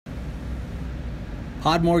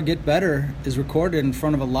Podmore Get Better is recorded in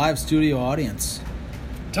front of a live studio audience.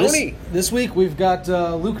 Tony! This week we've got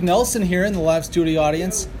Luke Nelson here in the live studio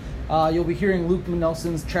audience. You'll be hearing Luke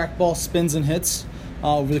Nelson's trackball spins and hits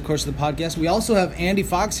over the course of the podcast. We also have Andy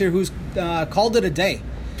Fox here who's called it a day.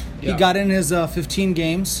 Yeah. He got in his 15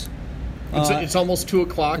 games. It's almost 2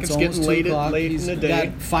 o'clock. It's getting late in the day.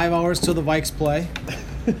 Got 5 hours till the Vikes play.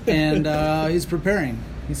 And he's preparing.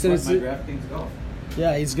 He said my DraftKings go.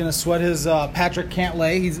 Yeah, he's going to sweat his Patrick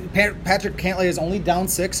Cantlay. Patrick Cantlay is only down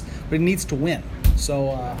 6, but he needs to win.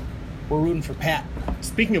 So we're rooting for Pat.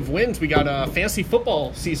 Speaking of wins, we got a fantasy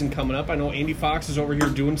football season coming up. I know Andy Fox is over here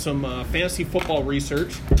doing some fantasy football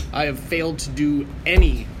research. I have failed to do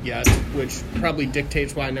any yet, which probably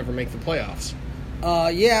dictates why I never make the playoffs.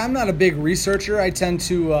 Yeah, I'm not a big researcher. I tend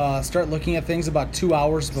to start looking at things about 2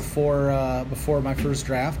 hours before my first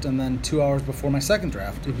draft, and then 2 hours before my second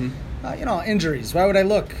draft. Mm-hmm. Injuries. Why would I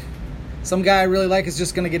look? Some guy I really like is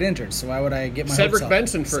just going to get injured, so why would I get my hopes Cedric up?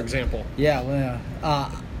 Benson, for example. Yeah,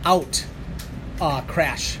 well, out.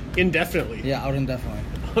 Crash. Indefinitely. Yeah, out indefinitely.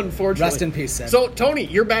 Unfortunately. Rest in peace, Ced. So, Tony,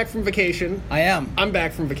 you're back from vacation. I am. I'm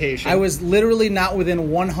back from vacation. I was literally not within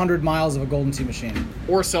 100 miles of a Golden Tee machine.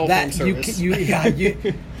 Or cell phone service.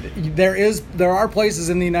 There are places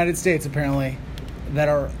in the United States, apparently, that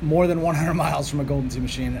are more than 100 miles from a Golden Tee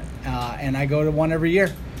machine, and I go to one every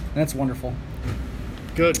year, and it's wonderful.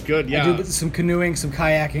 Good, yeah. I do some canoeing, some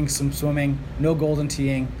kayaking, some swimming, no Golden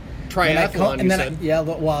Teeing. Triathlon,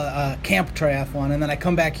 camp triathlon, and then I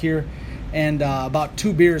come back here, and about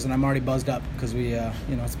 2 beers, and I'm already buzzed up because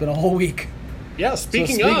it's been a whole week. Yeah,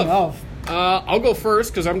 speaking of, I'll go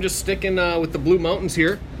first because I'm just sticking with the Blue Mountains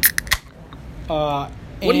here.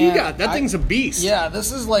 What do you got? That thing's a beast. Yeah,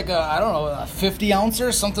 this is like a 50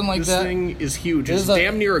 ouncer, something like that. This thing is huge. It's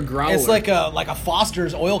damn near a growler. It's like a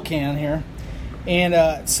Foster's oil can here. And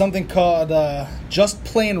it's something called Just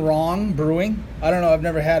Plain Wrong Brewing. I don't know. I've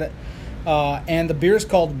never had it. And the beer is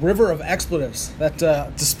called River of Expletives. That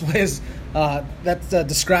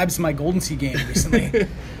describes my Golden Tee game recently.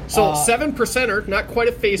 So 7%er, not quite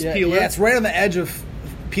a face peeler. Yeah, it's right on the edge of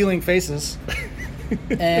peeling faces.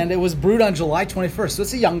 And it was brewed on July 21st. So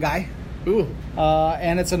it's a young guy. Ooh.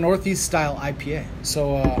 And it's a Northeast style IPA.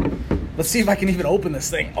 So let's see if I can even open this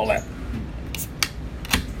thing. Hold on.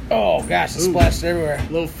 Oh, gosh, it splashed everywhere.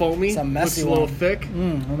 A little foamy. It's a messy one. Looks a little thick.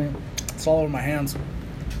 It's all over my hands.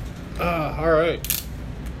 All right.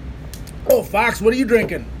 Oh, Fox, what are you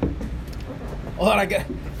drinking? Hold on,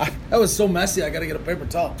 that was so messy, I got to get a paper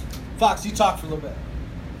towel. Fox, you talk for a little bit.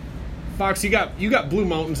 Fox, you got Blue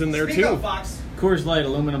Mountains in there, Speak too. up, Fox. Coors Light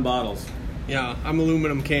aluminum bottles. Yeah, I'm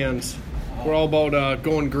aluminum cans. We're all about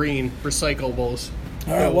going green, recyclables.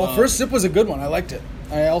 All right, well, first sip was a good one. I liked it.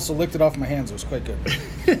 I also licked it off my hands. It was quite good.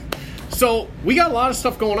 So we got a lot of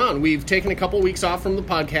stuff going on. We've taken a couple weeks off from the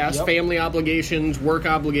podcast, family obligations, work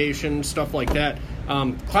obligations, stuff like that.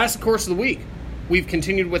 Classic course of the week. We've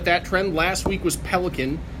continued with that trend. Last week was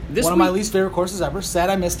Pelican. One of my least favorite courses ever. Sad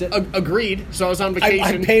I missed it. Agreed. So I was on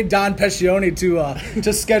vacation. I paid Don Pescioni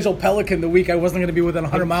to schedule Pelican the week I wasn't going to be within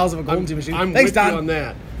 100 miles of a Golden Tee machine. Thanks, with Don. you on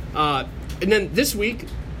that. And then this week,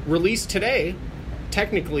 released today,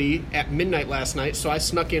 technically at midnight last night, so I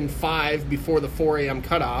snuck in 5 before the 4 a.m.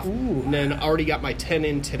 cutoff, and then already got my 10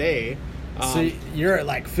 in today. So you're at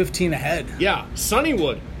like 15 ahead. Yeah,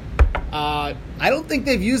 Sunnywood. I don't think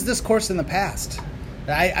they've used this course in the past.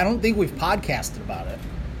 I don't think we've podcasted about it.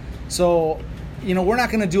 So, we're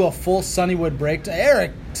not going to do a full Sunnywood break.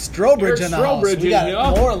 Eric Strobridge in the house. We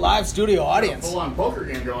got more live studio audience. Full-on poker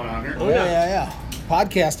game going on here. Oh, yeah.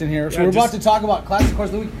 Podcasting here. So we're about to talk about Classic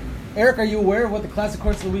Course of the Week. Eric, are you aware of what the Classic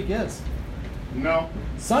Course of the Week is? No.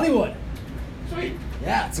 Sunnywood. Sweet.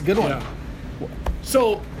 Yeah, it's a good one. Yeah.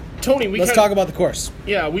 So, Tony, let's talk about the course.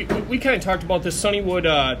 Yeah, we kind of talked about this. Sunnywood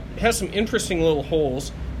has some interesting little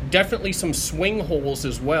holes. Definitely some swing holes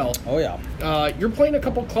as well. Oh, yeah. You're playing a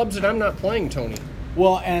couple clubs that I'm not playing, Tony.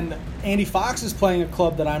 Well, and Andy Fox is playing a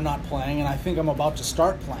club that I'm not playing, and I think I'm about to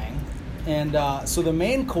start playing. And so the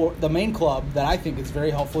main club that I think is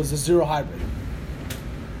very helpful is the Zero Hybrid.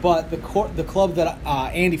 But the club that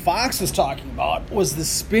Andy Fox was talking about was the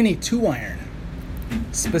Spinny 2-iron,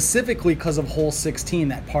 specifically because of hole 16,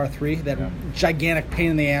 that par 3, that gigantic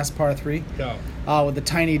pain-in-the-ass par 3, with the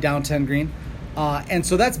tiny down 10 green. And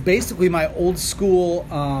so that's basically my old school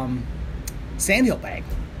sandhill bag.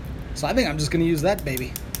 So I think I'm just going to use that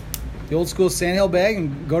baby. The old school sandhill bag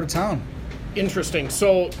and go to town. Interesting.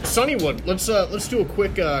 So Sunnywood, let's do a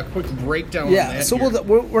quick breakdown. On that. So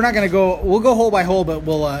we're not going to go. We'll go hole by hole, but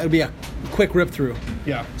it'll be a quick rip through.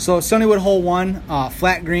 Yeah. So Sunnywood hole 1,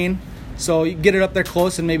 flat green, So you get it up there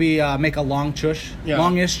close and maybe make a long chush, Yeah.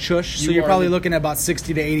 longish chush. So You you're are probably the- looking at about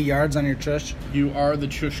 60 to 80 yards on your chush. You are the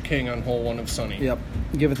Chush King on hole 1 of Sunny. Yep.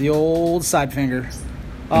 Give it the old side finger.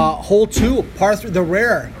 Hole 2, par 3, the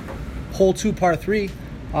rare hole 2, par 3.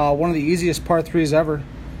 One of the easiest par 3s ever.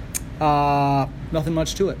 Nothing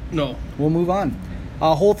much to it. No. We'll move on.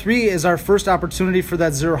 Hole 3 is our first opportunity for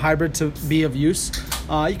that zero hybrid to be of use.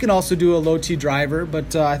 You can also do a low T driver,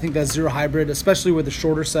 but I think that zero hybrid, especially with the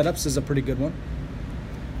shorter setups, is a pretty good one.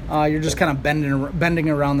 You're just kind of bending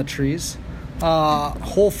around the trees.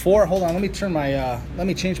 Hole 4. Hold on, let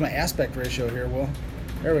me change my aspect ratio here, Will.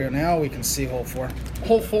 There we go. Now we can see hole 4.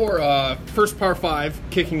 Hole 4, first par 5,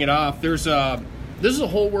 kicking it off. This is a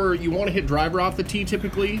hole where you want to hit driver off the tee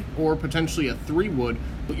typically, or potentially a 3-wood,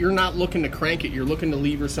 but you're not looking to crank it. You're looking to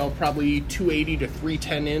leave yourself probably 280 to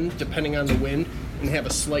 310 in, depending on the wind, and have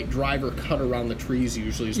a slight driver cut around the trees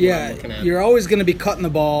usually is what I'm looking at. You're always going to be cutting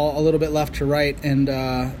the ball a little bit left to right, and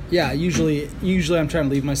usually I'm trying to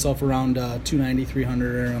leave myself around 290,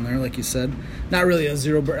 300 around there, like you said. Not really a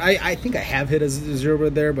zero bird. I think I have hit a zero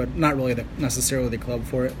bird there, but not really necessarily the club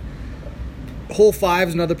for it. Hole 5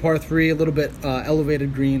 is another par 3, a little bit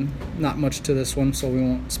elevated green. Not much to this one, so we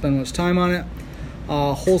won't spend much time on it.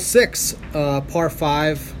 Hole 6, par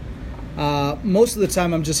 5. Most of the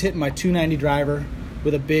time I'm just hitting my 290 driver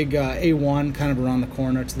with a big A1 kind of around the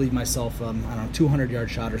corner to leave myself, 200-yard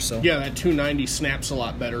shot or so. Yeah, that 290 snaps a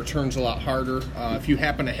lot better, turns a lot harder. If you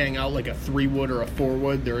happen to hang out like a 3-wood or a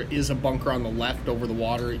 4-wood, there is a bunker on the left over the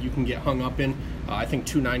water you can get hung up in. I think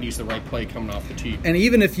 290 is the right play coming off the tee. And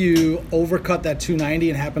even if you overcut that 290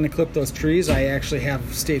 and happen to clip those trees, I actually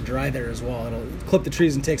have stayed dry there as well. It'll clip the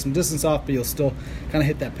trees and take some distance off, but you'll still kind of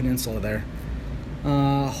hit that peninsula there.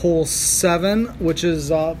 Hole 7, which is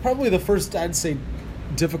probably the first, I'd say,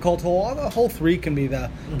 difficult hole. Hole 3 can be a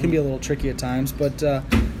little tricky at times, but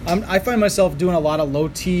I find myself doing a lot of low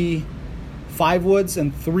T 5-woods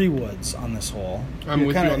and 3-woods on this hole. I'm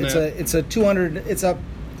with you on that. It's a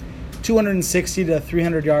 260 to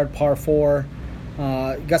 300 yard par 4.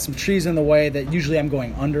 Got some trees in the way that usually I'm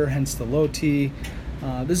going under, hence the low T.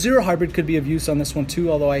 The zero hybrid could be of use on this one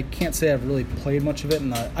too, although I can't say I've really played much of it,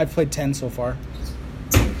 and I've played 10 so far.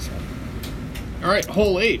 All right,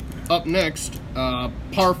 hole 8 up next,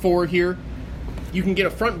 par 4 here. You can get a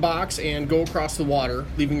front box and go across the water,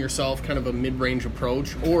 leaving yourself kind of a mid-range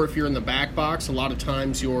approach. Or if you're in the back box, a lot of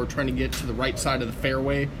times you're trying to get to the right side of the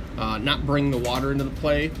fairway, not bring the water into the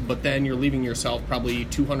play, but then you're leaving yourself probably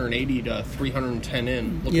 280 to 310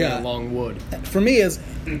 in, looking at a long wood. For me,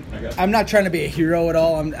 I'm not trying to be a hero at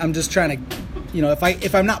all. I'm just trying to,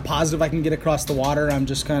 if I'm not positive I can get across the water, I'm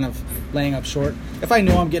just kind of laying up short. If I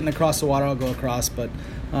know I'm getting across the water, I'll go across, but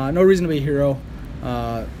no reason to be a hero,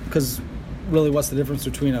 because really, what's the difference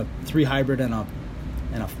between a 3 hybrid and a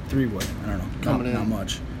 3-wood? I don't know. Not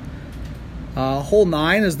much. Hole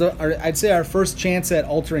 9 is I'd say our first chance at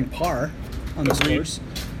altering par on this course.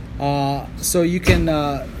 So you can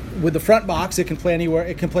with the front box, it can play anywhere.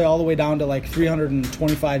 It can play all the way down to like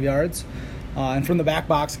 325 yards, and from the back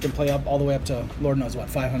box, it can play up all the way up to Lord knows what,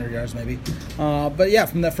 500 yards maybe. But yeah,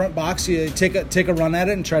 from the front box, you take a run at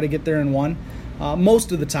it and try to get there in one.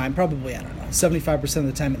 Most of the time, probably, 75% of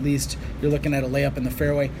the time at least, you're looking at a layup in the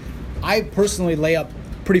fairway. I personally lay up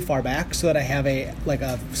pretty far back so that I have a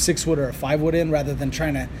 6-wood or a 5-wood in, rather than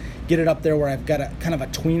trying to get it up there where I've got a kind of a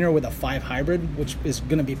tweener with a 5 hybrid, which is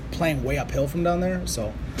going to be playing way uphill from down there.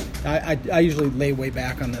 So I usually lay way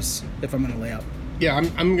back on this if I'm going to lay up. Yeah,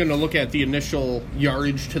 I'm going to look at the initial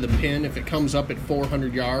yardage to the pin. If it comes up at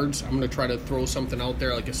 400 yards, I'm going to try to throw something out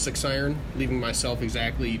there like a 6-iron, leaving myself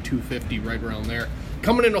exactly 250 right around there.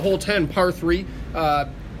 Coming into hole 10, par 3.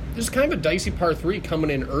 This is kind of a dicey par 3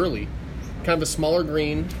 coming in early. Kind of a smaller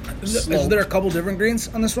green. Is there a couple different greens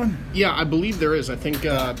on this one? Yeah, I believe there is. I think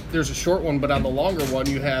there's a short one, but on the longer one,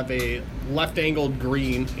 you have a left-angled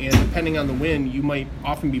green, and depending on the wind, you might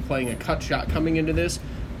often be playing a cut shot coming into this.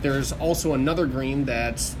 There's also another green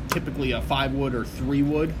that's typically a 5-wood or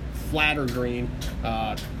 3-wood, flatter green.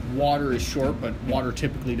 Water is short, but water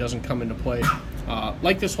typically doesn't come into play.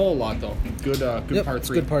 Like this hole a lot, though. Good par 3. It's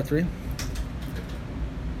good par 3.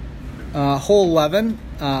 Hole 11.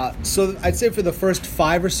 So I'd say for the first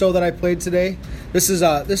 5 or so that I played today, this is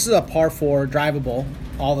a par 4, drivable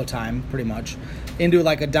all the time, pretty much, into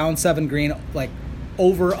like a down 7 green, like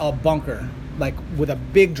over a bunker, like with a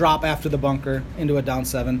big drop after the bunker into a down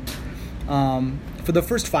 7. For the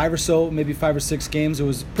first 5 or so, maybe 5 or 6 games, it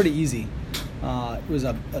was pretty easy. It was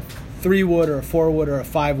a 3-wood or a 4-wood or a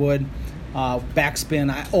 5-wood,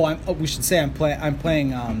 backspin. We should say I'm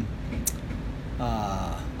playing.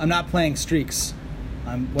 I'm not playing streaks.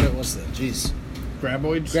 What was it? Jeez.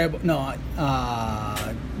 Graboids?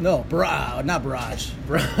 Not Barrage.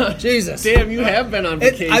 Jesus. Damn, you have been on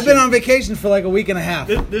vacation. I've been on vacation for like a week and a half.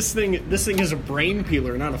 This thing is a brain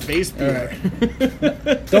peeler, not a face peeler.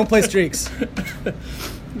 Right. Don't play streaks.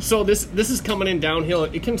 So this is coming in downhill.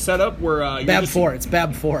 It can set up where Bab 4. It's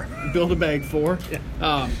Bab 4. Build a bag 4.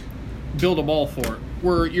 Build a ball 4.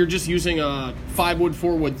 Where you're just using a 5-wood,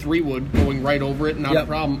 4-wood, 3-wood going right over it, not a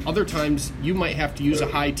problem. Other times you might have to use a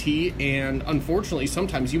high tee, and unfortunately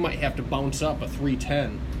sometimes you might have to bounce up a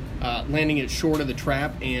 310, landing it short of the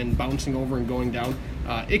trap and bouncing over and going down.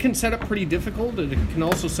 It can set up pretty difficult. It can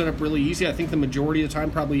also set up really easy. I think the majority of the time,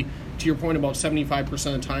 probably to your point, about 75%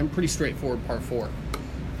 of the time, pretty straightforward par 4.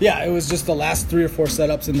 Yeah, it was just the last 3 or 4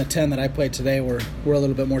 setups in the 10 that I played today were a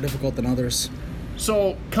little bit more difficult than others.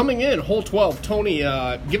 So, coming in, hole 12, Tony,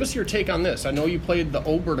 give us your take on this. I know you played the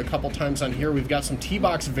Obert a couple times on here. We've got some tee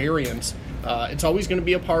box variants. It's always going to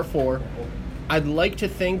be a par 4. I'd like to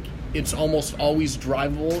think it's almost always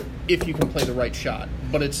drivable if you can play the right shot.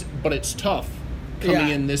 But it's tough coming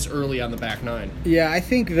in this early on the back 9. Yeah, I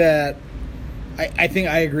think that I think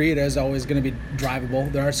I agree. It is always going to be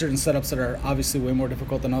drivable. There are certain setups that are obviously way more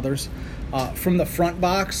difficult than others. From the front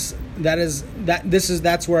box,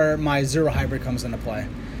 that's where my zero hybrid comes into play.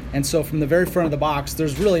 And so from the very front of the box,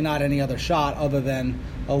 there's really not any other shot other than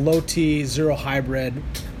a low tee zero hybrid.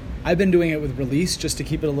 I've been doing it with release just to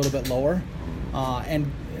keep it a little bit lower,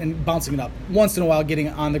 and bouncing it up once in a while, getting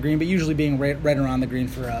on the green, but usually being right around the green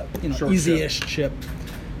for a Short easy-ish chip.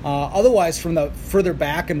 Otherwise, from the further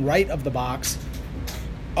back and right of the box,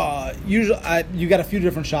 usually you got a few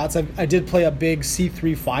different shots. I did play a big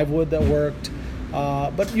C3 5-wood that worked,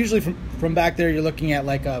 but usually from back there you're looking at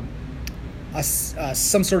like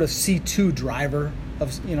some sort of C2 driver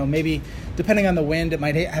of maybe depending on the wind it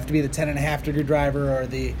might have to be the 10.5 degree driver or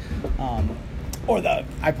the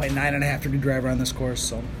I play 9.5 degree driver on this course.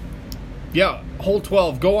 So. Yeah, hole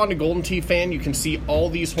 12. Go on to Golden Tee Fan. You can see all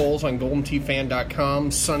these holes on goldenteefan.com.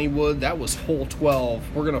 Sunnywood, that was hole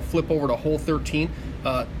 12. We're going to flip over to hole 13.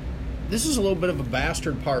 This is a little bit of a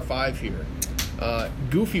bastard par 5 here.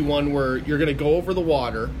 Goofy one where you're going to go over the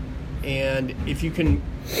water, and if you can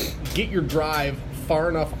get your drive far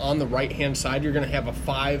enough on the right-hand side, you're going to have a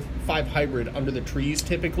 5 hybrid under the trees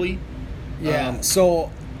typically. Yeah,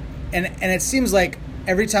 and it seems like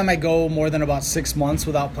every time I go more than about 6 months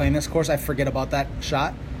without playing this course, I forget about that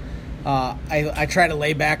shot. I try to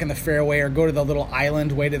lay back in the fairway or go to the little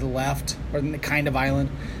island way to the left, or the kind of island.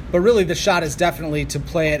 But really the shot is definitely to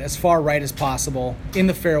play it as far right as possible in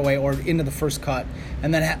the fairway or into the first cut,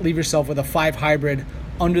 and then leave yourself with a 5 hybrid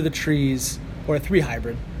under the trees, or a 3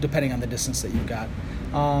 hybrid, depending on the distance that you've got.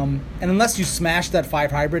 And unless you smash that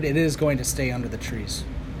 5 hybrid, it is going to stay under the trees.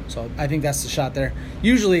 So I think that's the shot there.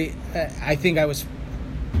 Usually, I think I was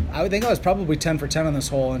probably 10 for 10 on this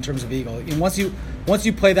hole in terms of eagle. And once you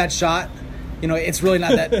play that shot, it's really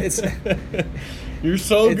not that. It's You're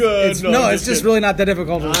so good. It's just really not that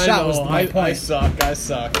difficult of a shot. Was my point. I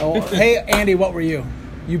suck. Oh, hey, Andy, what were you?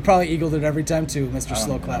 You probably eagled it every time too, Mr. I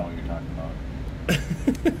don't Slowclap. know what you're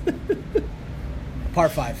talking about. Par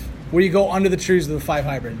 5, where you go under the trees with a 5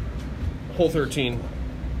 hybrid. Hole 13.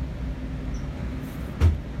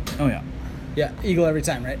 Oh, yeah. Yeah, eagle every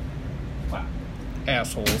time, right? Wow.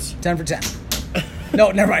 Assholes. 10 for 10.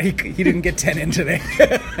 No, never mind. He didn't get 10 in today.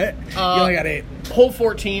 He only got 8. Hole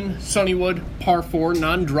 14, Sunnywood, par 4,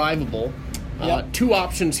 non-drivable. Yep. 2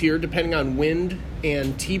 options here, depending on wind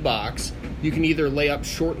and tee box. You can either lay up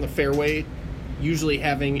short in the fairway, usually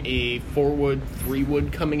having a 4-wood,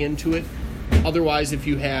 3-wood coming into it. Otherwise, if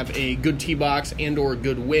you have a good tee box and or a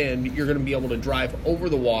good wind, you're going to be able to drive over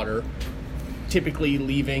the water, typically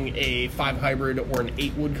leaving a 5 hybrid or an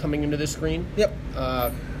 8-wood coming into this green. Yep.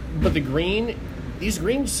 But the green,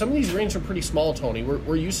 some of these greens are pretty small, Tony.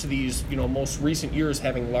 We're used to these, most recent years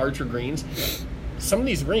having larger greens. Some of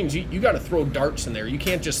these greens, you got to throw darts in there. You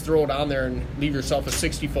can't just throw it on there and leave yourself a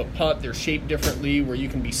 60-foot putt. They're shaped differently, where you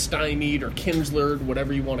can be stymied or kinslered,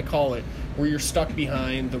 whatever you want to call it, where you're stuck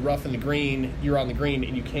behind the rough and the green. You're on the green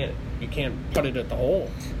and you can't putt it at the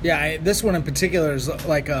hole. Yeah, this one in particular is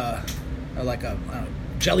like a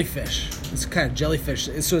jellyfish. It's kind of jellyfish.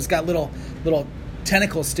 So it's got little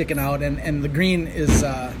tentacles sticking out, and the green is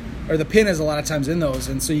or the pin is a lot of times in those,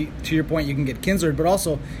 and so to your point, you can get kinslered, but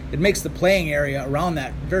also it makes the playing area around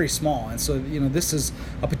that very small, and so this is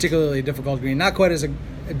a particularly difficult green, not quite as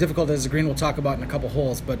difficult as the green we'll talk about in a couple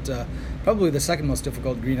holes, but probably the second most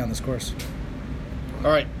difficult green on this course.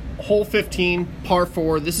 All right, hole 15, par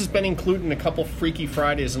 4. This has been included in a couple Freaky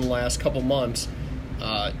Fridays in the last couple months.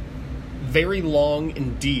 Yes. Very long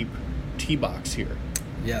and deep tee box here.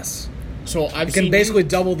 So I've It can seen basically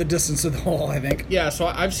double the distance of the hole, I think. Yeah, so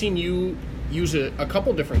I've seen you use a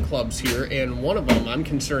couple different clubs here, and one of them I'm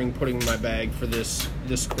considering putting in my bag for this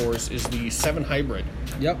course is the 7 Hybrid.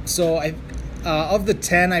 Yep. So of the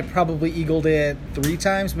 10, I probably eagled it 3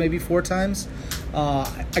 times, maybe 4 times.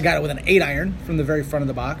 I got it with an 8 iron from the very front of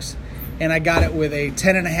the box, and I got it with a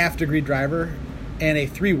 10.5 degree driver and a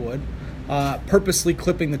 3-wood, purposely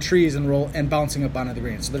clipping the trees and bouncing up onto the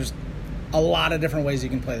green. So there's a lot of different ways you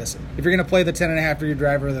can play this. If you're going to play the 10.5 degree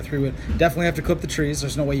driver or the 3-wood, definitely have to clip the trees.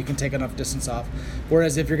 There's no way you can take enough distance off.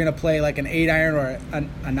 Whereas if you're going to play like an 8 iron or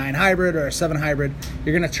a 9 hybrid or a 7 hybrid,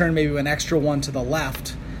 you're going to turn maybe an extra one to the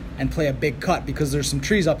left and play a big cut because there's some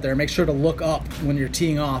trees up there. Make sure to look up when you're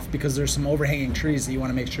teeing off because there's some overhanging trees that you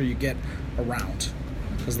want to make sure you get around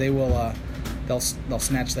because they will they'll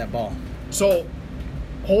snatch that ball. So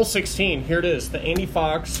hole 16, here it is, the Andy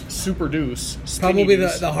Fox Super Deuce. Probably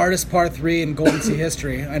the hardest par 3 in Golden Sea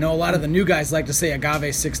history. I know a lot of the new guys like to say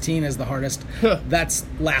Agave 16 is the hardest. That's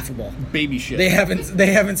laughable. Baby shit. They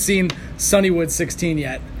haven't seen Sunnywood 16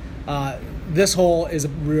 yet. This hole is a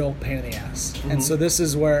real pain in the ass. Mm-hmm. And so this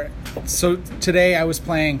is where... So today I was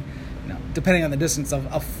playing, depending on the distance,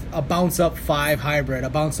 a bounce-up 5 hybrid, a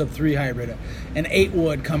bounce-up 3 hybrid, an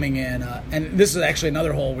 8-wood coming in. And this is actually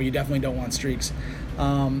another hole where you definitely don't want streaks.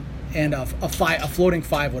 And a floating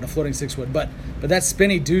 5-wood, a floating 6-wood. But that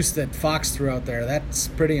spinny deuce that Fox threw out there, that's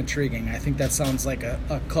pretty intriguing. I think that sounds like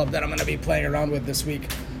a club that I'm going to be playing around with this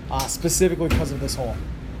week, specifically because of this hole.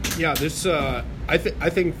 Yeah, this I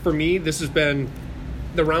think for me, this has been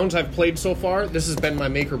the rounds I've played so far. This has been my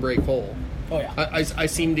make or break hole. Oh yeah, I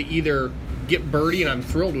seem to either get birdie and I'm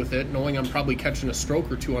thrilled with it, knowing I'm probably catching a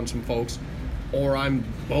stroke or two on some folks, or I'm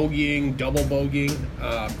bogeying, double bogeying,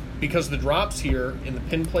 because the drops here in the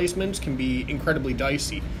pin placements can be incredibly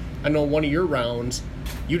dicey. I know one of your rounds,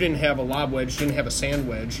 you didn't have a lob wedge, didn't have a sand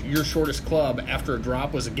wedge. Your shortest club after a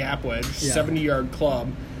drop was a gap wedge, 70-yard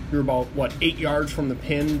club. You're about, 8 yards from the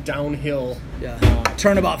pin, downhill. Yeah.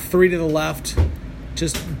 Turn about 3 to the left,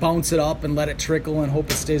 just bounce it up and let it trickle and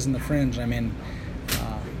hope it stays in the fringe. I mean,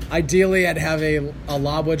 ideally I'd have a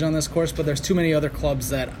lob wedge on this course, but there's too many other clubs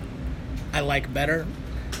that I like better.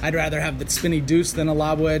 I'd rather have the spinny deuce than a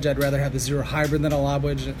lob wedge. I'd rather have the 0 hybrid than a lob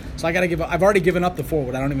wedge. So I got to give up. I've already given up the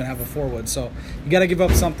 4-wood. I don't even have a 4-wood. So you got to give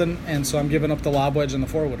up something, and so I'm giving up the lob wedge and the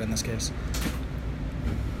 4-wood in this case.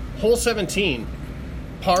 Hole 17.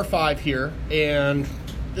 Par 5 here, and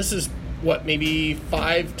this is maybe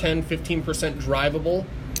 5, 10, 15% drivable,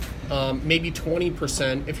 maybe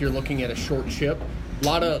 20% if you're looking at a short chip. A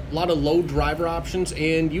lot of low driver options,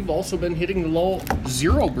 and you've also been hitting the low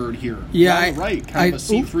 0 bird here. Yeah, right, kind of a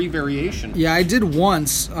C3 variation. Yeah, I did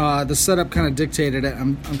once. The setup kind of dictated it.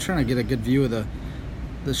 I'm trying to get a good view of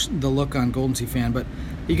the look on Golden Sea Fan, but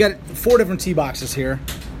you got 4 different tee boxes here,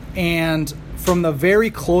 and from the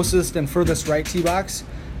very closest and furthest right tee box,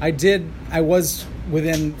 I was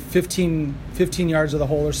within 15 yards of the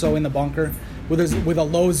hole or so in the bunker with a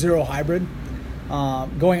low 0 hybrid,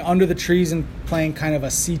 going under the trees and playing kind of a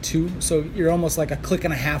C2. So you're almost like a click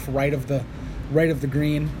and a half right of the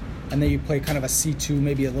green, and then you play kind of a C2,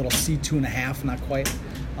 maybe a little C2.5, not quite.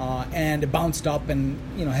 And it bounced up and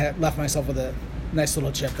left myself with a nice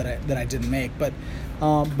little chip that I didn't make. But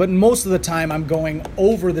most of the time I'm going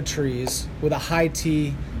over the trees with a high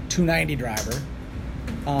tee 290 driver.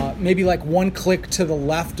 Maybe like one click to the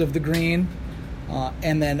left of the green,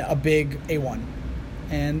 and then a big A1.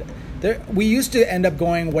 And we used to end up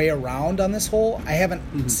going way around on this hole. I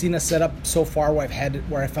haven't seen a setup so far where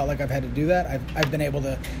I felt like I've had to do that. I've been able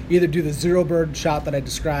to either do the 0 bird shot that I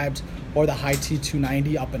described or the high tee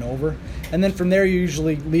 290 up and over. And then from there, you're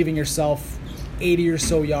usually leaving yourself 80 or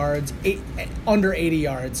so yards, under 80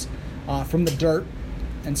 yards from the dirt.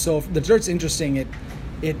 And so if the dirt's interesting.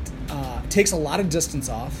 It takes a lot of distance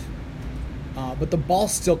off, but the ball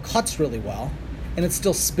still cuts really well, and it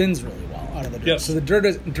still spins really well out of the dirt. Yes. So the dirt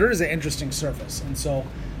is an interesting surface, and so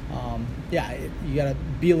you got to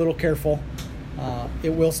be a little careful.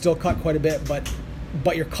 It will still cut quite a bit,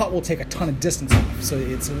 but your cut will take a ton of distance off. So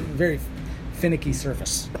it's a very finicky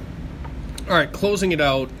surface. All right, closing it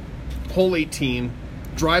out, hole 18,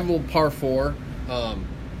 drivable par 4.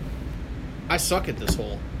 I suck at this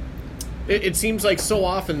hole. It seems like so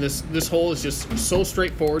often this hole is just so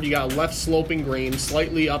straightforward. You got a left sloping green,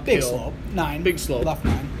 slightly uphill. Big slope, 9. Big slope. Left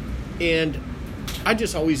 9. And I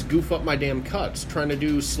just always goof up my damn cuts, trying to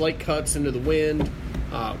do slight cuts into the wind,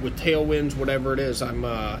 with tailwinds, whatever it is. I'm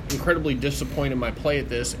incredibly disappointed in my play at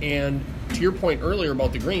this. And to your point earlier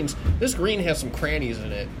about the greens, this green has some crannies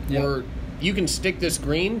in it where you can stick this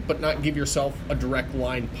green but not give yourself a direct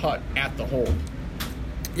line putt at the hole.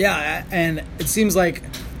 Yeah, and it seems like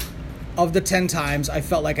of the 10 times, I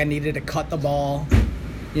felt like I needed to cut the ball,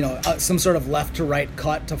 some sort of left to right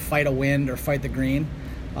cut to fight a wind or fight the green.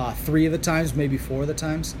 3 of the times, maybe 4 of the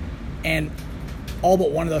times. And all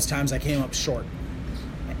but one of those times I came up short.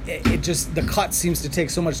 It just, the cut seems to take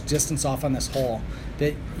so much distance off on this hole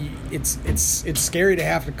that it's scary to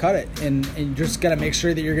have to cut it, and you just got to make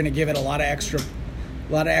sure that you're going to give it a lot of extra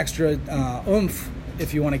oomph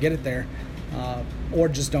if you want to get it there, or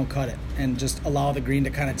just don't cut it and just allow the green to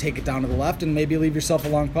kind of take it down to the left and maybe leave yourself a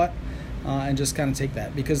long putt, and just kind of take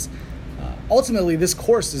that, because ultimately this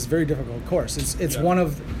course is a very difficult course. It's one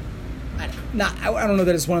of I don't know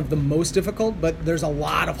that it's one of the most difficult, but there's a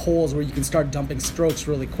lot of holes where you can start dumping strokes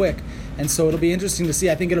really quick, and so it'll be interesting to see.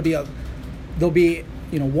 I think there'll be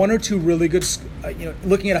 1 or 2 really good,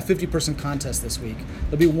 looking at a 50-person contest this week,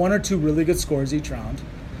 there'll be 1 or 2 really good scores each round,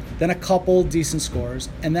 then a couple decent scores,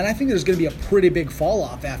 and then I think there's going to be a pretty big fall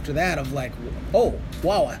off after that of like, oh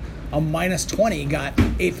wow, a minus 20 got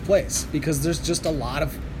 8th place, because there's just a lot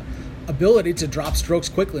of ability to drop strokes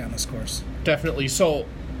quickly on this course. Definitely. So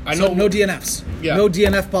I know no DNFs. Yeah. No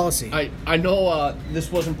DNF policy. I know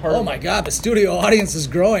this wasn't part of... Oh my God, the studio audience is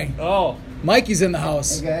growing. Oh. Mikey's in the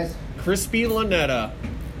house. Hey guys. Crispy Lynetta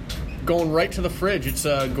going right to the fridge. It's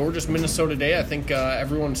a gorgeous Minnesota day. I think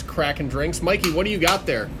everyone's cracking drinks. Mikey, what do you got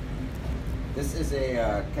there? This is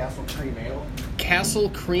a Castle Cream Ale. Castle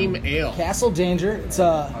Cream Ale. Castle Danger. It's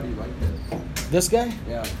How do you like this? this guy?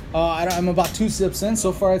 Yeah. I'm about 2 sips in.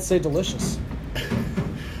 So far, I'd say delicious.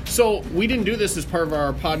 So we didn't do this as part of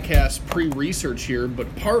our podcast pre-research here,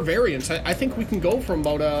 but par variance, I think we can go from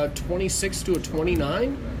about a 26 to a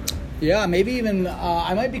 29. Yeah, maybe even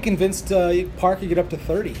I might be convinced par could get up to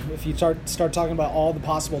 30 if you start talking about all the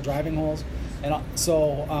possible driving holes. And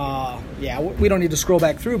we don't need to scroll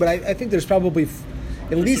back through, but I think there's probably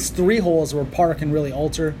at least 3 holes where par can really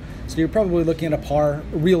alter. So you're probably looking at a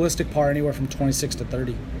realistic par anywhere from 26 to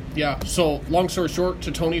 30. Yeah, so long story short,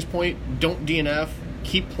 to Tony's point, don't DNF.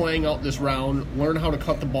 Keep playing out this round. Learn how to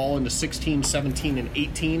cut the ball into 16, 17, and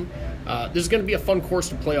 18. This is going to be a fun course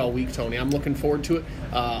to play all week, Tony. I'm looking forward to it.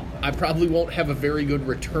 I probably won't have a very good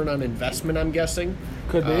return on investment, I'm guessing.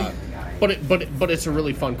 Could be. But it's a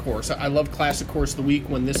really fun course. I love Classic Course of the Week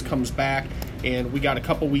when this comes back, and we got a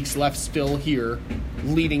couple weeks left still here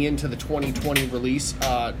leading into the 2020 release.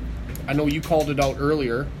 I know you called it out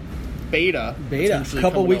earlier. Beta, a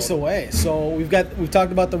couple weeks away. So we've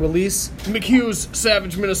talked about the release. McHugh's,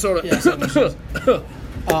 Savage, Minnesota. Yes,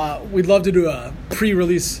 we'd love to do a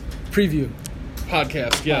pre-release preview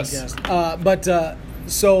podcast. Yes.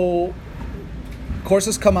 So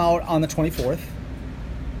courses come out on the 24th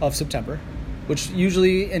of September, which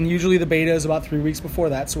usually the beta is about 3 weeks before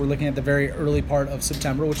that. So we're looking at the very early part of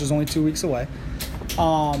September, which is only 2 weeks away.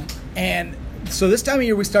 And so this time of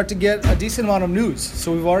year we start to get a decent amount of news.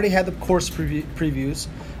 So we've already had the course previews.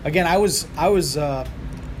 Again, I was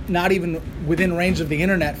not even within range of the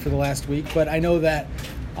internet for the last week, but I know that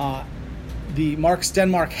the Mark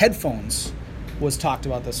Stenmark headphones was talked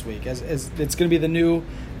about this week as it's going to be the new,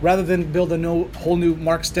 rather than build a whole new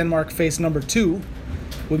Mark Stenmark face number 2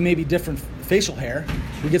 with maybe different facial hair,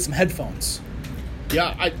 we get some headphones.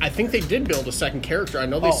 Yeah, I think they did build a second character. I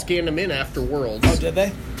know they scanned him in after Worlds. Oh, did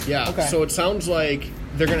they? Yeah. Okay. So it sounds like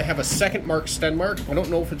they're going to have a second Mark Stenmark. I don't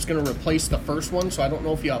know if it's going to replace the first one, so I don't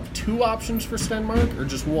know if you have 2 options for Stenmark or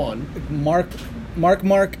just one. Mark,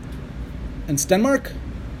 and Stenmark?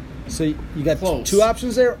 So you got Close. 2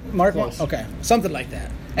 options there? Mark? Close. Okay, something like that.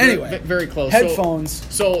 Anyway. Very close. Headphones.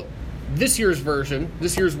 So this year's world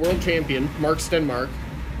champion, Mark Stenmark,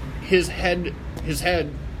 his head,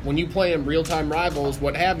 when you play him real-time rivals,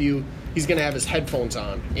 what have you, he's going to have his headphones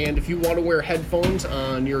on. And if you want to wear headphones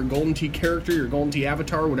on your Golden Tee character, your Golden Tee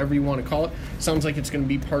avatar, whatever you want to call it, sounds like it's going to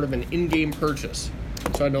be part of an in-game purchase.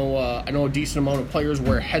 So I know a decent amount of players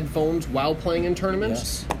wear headphones while playing in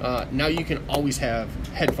tournaments. Yes. Now you can always have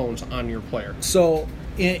headphones on your player. So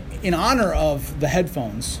in honor of the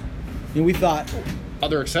headphones, we thought,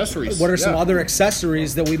 Other accessories. what are some other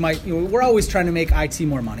accessories that we might, we're always trying to make IT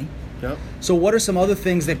more money. Yep. So what are some other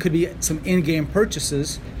things that could be some in-game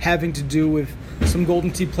purchases having to do with some Golden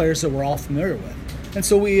Tee players that we're all familiar with? And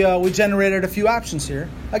so we generated a few options here.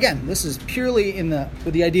 Again, this is purely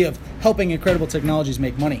with the idea of helping Incredible Technologies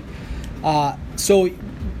make money. So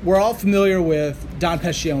we're all familiar with Don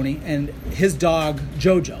Pescioni and his dog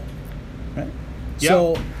Jojo, right? Yeah.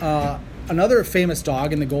 So another famous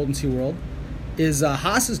dog in the Golden Tee world is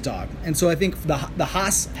Haas's dog, and so I think the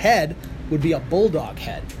Haas head would be a bulldog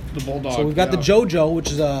head. The bulldog. So we've got the Jojo,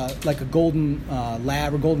 which is like a golden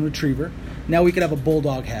lab or golden retriever. Now we could have a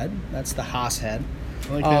bulldog head. That's the Haas head.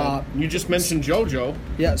 I like that. You just mentioned JoJo.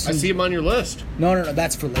 Yeah, I see him on your list. No,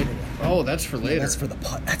 that's for later. Oh, that's for later. That's for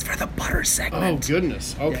the putter segment. Oh,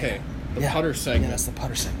 goodness. Okay. The putter segment. Yeah, that's the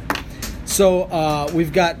putter segment. So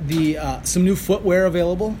we've got the some new footwear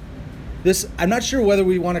available. This, I'm not sure whether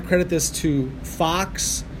we want to credit this to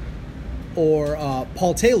Fox or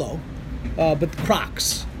Paul Taylor, but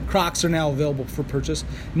Crocs. Crocs are now available for purchase.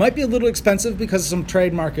 Might be a little expensive because of some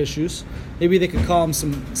trademark issues. Maybe they could call them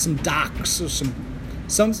some Docs or some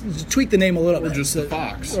tweak the name a little bit. Or just the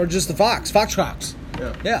Fox. Or just the Fox. Fox Crocs.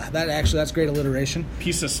 Yeah. That's great alliteration.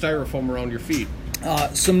 Piece of styrofoam around your feet.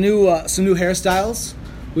 Some new hairstyles.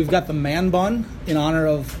 We've got the man bun in honor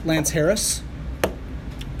of Lance Harris.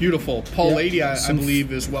 Beautiful. Paul Yep. Lady, I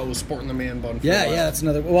believe, as well, was sporting the man bun. For a while. That's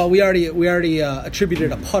another. Well, we already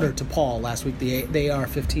attributed a putter to Paul last week. The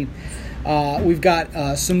AR-15. We've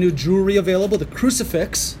got some new jewelry available. The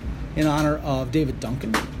crucifix in honor of David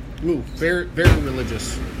Duncan. Ooh, very, very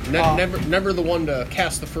religious. Never the one to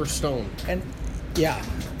cast the first stone.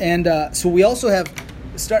 So we also have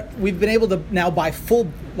we've been able to now buy full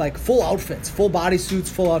outfits, full bodysuits,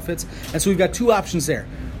 full outfits, and so we've got two options there.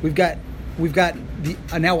 We've got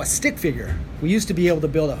now a stick figure. We used to be able to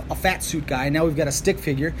build a fat suit guy. Now we've got a stick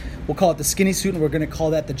figure. We'll call it the skinny suit, and we're going to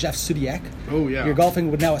call that the Jeff Sudiak. Oh yeah. You're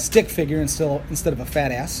golfing with now a stick figure instead of a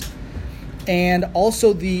fat ass, and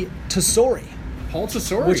also the Tesori. Paul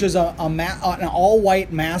Tesori, Which is an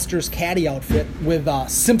all-white Masters caddy outfit with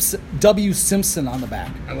W. Simpson on the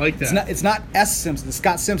back. I like that. It's not S. Simpson. It's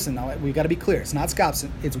Scott Simpson. Now we've got to be clear. It's not Scott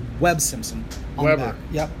Simpson. It's Webb Simpson on Weber. the back.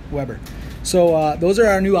 Yep, Weber. So those are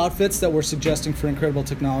our new outfits that we're suggesting for Incredible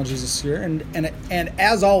Technologies this year. And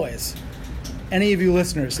as always, any of you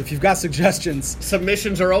listeners, if you've got suggestions,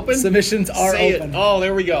 submissions are open. Submissions are Say open. It. Oh,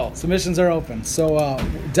 there we go. Submissions are open. So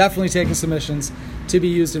definitely taking submissions to be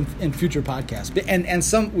used in future podcasts.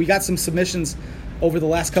 And we got some submissions over the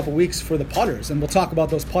last couple weeks for the putters, and we'll talk about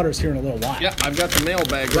those putters here in a little while. Yeah, I've got the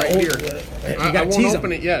mailbag right here. I won't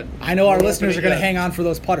open it yet. I know our listeners are going to hang on for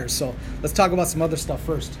those putters, so let's talk about some other stuff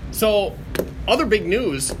first. So, other big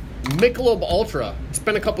news, Michelob Ultra. It's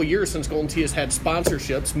been a couple years since Golden Tee has had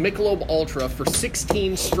sponsorships. Michelob Ultra for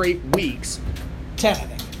 16 straight weeks. 10, I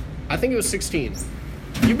think. I think it was 16.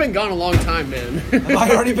 You've been gone a long time, man. Have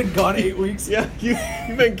I already been gone 8 weeks? Yeah,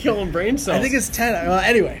 you've been killing brain cells. I think it's 10.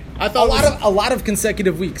 Anyway, I thought a lot of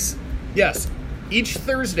consecutive weeks. Yes. Each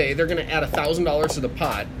Thursday, they're going to add $1,000 to the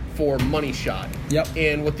pot for Money Shot. Yep.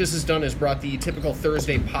 And what this has done is brought the typical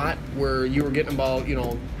Thursday pot where you were getting about,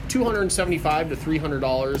 $275 to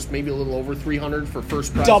 $300, maybe a little over $300 for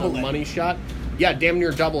first prize on Money Shot. Yeah, damn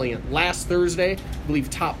near doubling it. Last Thursday, I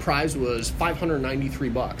believe top prize was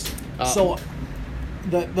 $593. So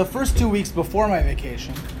the first 2 weeks before my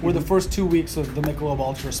vacation were the first 2 weeks of the Michelob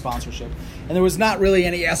Ultra sponsorship, and there was not really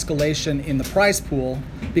any escalation in the prize pool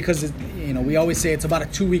because we always say it's about a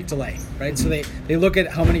 2-week delay, right? So they look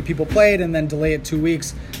at how many people played and then delay it 2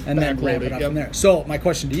 weeks and then ramp it up from there. So my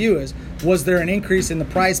question to you is, was there an increase in the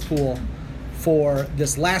prize pool for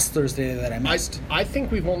this last Thursday that I missed? I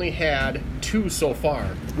think we've only had 2 so far.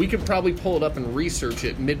 We could probably pull it up and research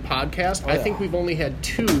it mid-podcast. I think we've only had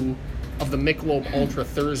 2 of the Michelob Ultra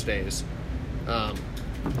Thursdays.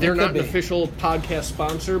 They're not an official podcast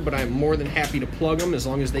sponsor, but I'm more than happy to plug them as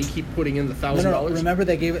long as they keep putting in the $1,000. No, remember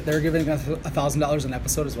they're giving us $1,000 an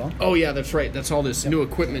episode as well? Oh yeah, that's right. That's all this new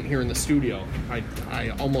equipment here in the studio. I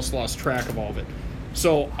almost lost track of all of it.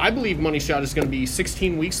 So I believe Money Shot is going to be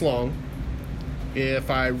 16 weeks long,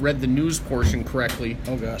 if I read the news portion correctly.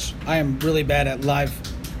 Oh gosh, I am really bad at live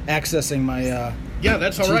accessing my. Yeah,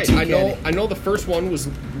 that's all right. I know the first one was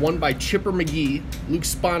won by Chipper McGee, Luke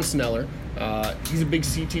Sponsneller. He's a big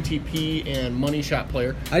CTTP and Money Shot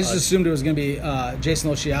player. I just assumed it was going to be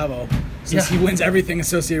Jason Oshiavo, since he wins everything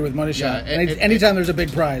associated with Money Shot. Anytime there's a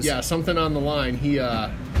big prize. Yeah, something on the line,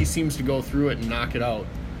 he seems to go through it and knock it out.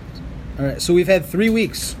 All right, so we've had 3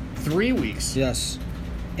 weeks. 3 weeks? Yes.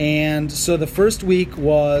 And so the first week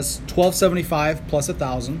was $1,275 plus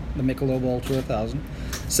 $1,000, the Michelob Ultra 1,000.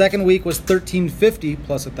 Second week was $1,350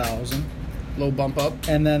 plus $1,000. Low bump up.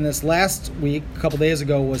 And then this last week, a couple days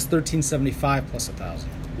ago, was $1,375 plus $1,000.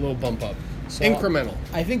 Low bump up. So incremental.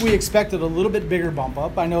 I think we expected a little bit bigger bump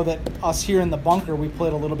up. I know that us here in the bunker, we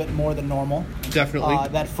played a little bit more than normal. Definitely.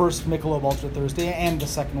 That first Michelob Ultra Thursday and the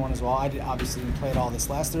second one as well. I obviously didn't play it all this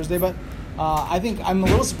last Thursday, but I think I'm a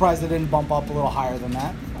little surprised they didn't bump up a little higher than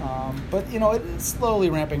that. But it's slowly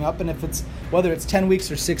ramping up, and whether it's 10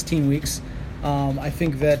 weeks or 16 weeks, I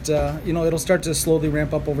think that it'll start to slowly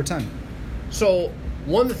ramp up over time. So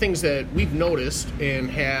one of the things that we've noticed and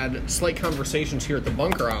had slight conversations here at the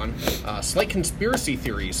bunker on, slight conspiracy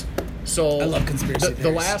theories. So I love conspiracy the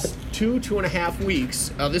theories. last 2.5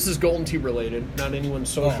 weeks, this is Golden Tee related, not anyone's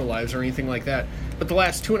social lives or anything like that, but the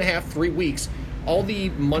last 2.5, 3 weeks, all the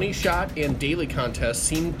money shot and daily contests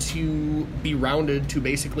seem to be rounded to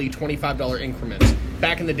basically $25 increments.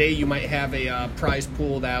 Back in the day, you might have a prize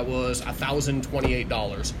pool that was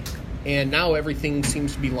 $1,028. And now everything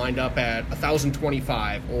seems to be lined up at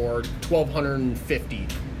 $1,025 or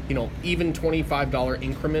 $1,250. Even $25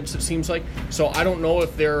 increments, it seems like. So I don't know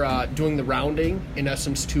if they're doing the rounding, in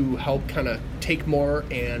essence, to help kind of take more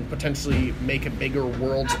and potentially make a bigger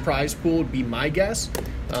world's prize pool, would be my guess.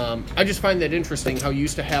 I just find that interesting how you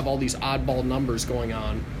used to have all these oddball numbers going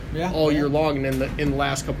on all year long, and in the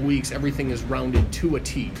last couple weeks, everything is rounded to a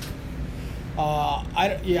T.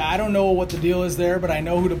 I don't know what the deal is there, but I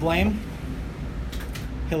know who to blame.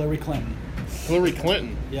 Hillary Clinton. Hillary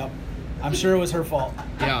Clinton. Yep. I'm sure it was her fault.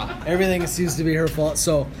 Yeah. Everything seems to be her fault.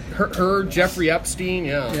 So her Jeffrey Epstein,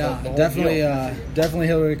 the whole definitely, deal. definitely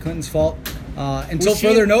Hillary Clinton's fault. Until Was she-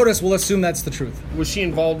 further notice, we'll assume that's the truth. Was she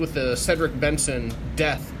involved with the Cedric Benson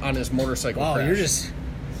death on his motorcycle Wow, crash? you're just.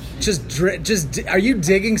 Are you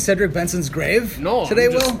digging Cedric Benson's grave? No, today,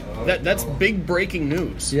 I'm just- Will? That's big breaking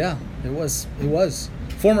news. Yeah, it was. It was.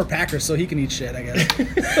 Former Packer, so he can eat shit, I guess.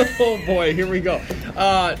 Oh boy, here we go.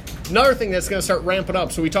 Another thing that's going to start ramping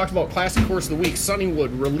up. So we talked about Classic Course of the Week.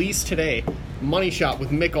 Sunnywood released today. Money Shot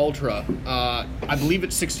with Mick Ultra. I believe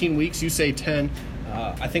it's 16 weeks. You say 10.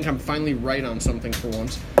 I think I'm finally right on something for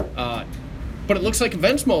once. But it looks like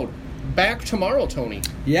events mode back tomorrow, Tony.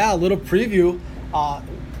 Yeah, a little preview.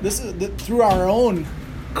 This is through our own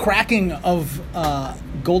cracking of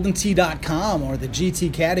GoldenTee.com or the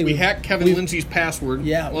GT Caddy. We hacked Kevin Lindsay's password.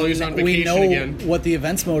 Yeah, while he was on we vacation know again. what the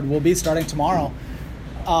events mode will be starting tomorrow.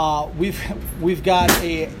 We've got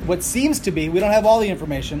what seems to be. We don't have all the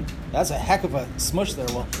information. That's a heck of a smush there.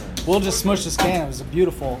 We'll just smush this can. It was a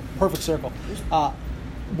beautiful, perfect circle.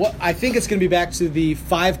 What I think it's going to be back to the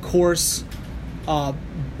 5-course,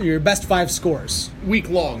 your best 5 scores. Week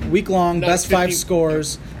long, Not best 50 5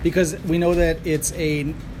 scores, because we know that it's a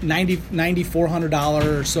 $9,400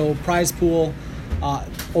 or so prize pool.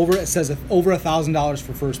 It says over $1,000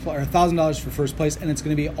 for first place, or $1,000 for first place, and it's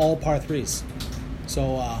going to be all par 3s.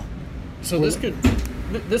 So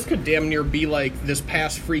this could damn near be like this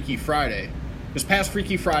past Freaky Friday. This past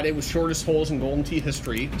Freaky Friday was shortest holes in Golden Tee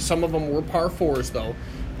history. Some of them were par 4s though.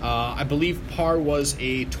 I believe par was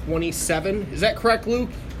a 27. Is that correct, Luke?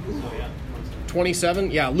 Oh, yeah. 27?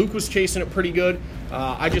 Yeah, Luke was chasing it pretty good.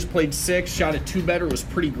 I just played 6, shot a 2-better, was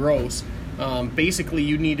pretty gross. Basically,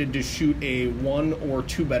 you needed to shoot a 1 or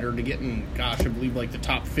 2-better to get in, I believe like the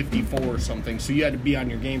top 54 or something. So you had to be on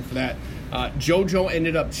your game for that. JoJo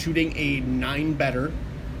ended up shooting a 9-better.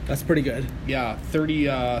 that's pretty good. Yeah,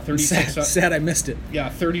 36. Sad I missed it. Yeah,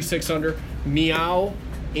 36 under. Meow,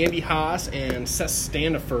 Andy Haas, and Seth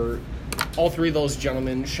Standifer, all 3 of those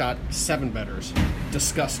gentlemen shot 7-betters.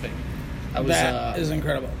 Disgusting. That is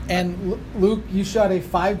incredible. And Luke, you shot a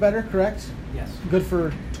 5-better, correct? Yes. Good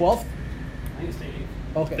for 12th? I think it's the 8th.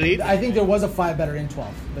 Okay. Eighth? I think there was a 5-better in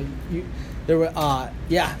 12th. But there were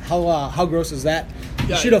how gross is that? You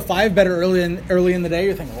Yeah. shoot a 5-better early in the day,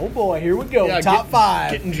 you're thinking, oh boy, here we go. Yeah, Top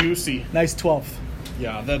 5. Getting juicy. Nice 12th.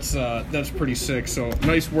 Yeah, that's pretty sick. So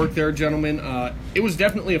nice work there, gentlemen. It was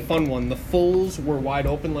definitely a fun one. The fulls were wide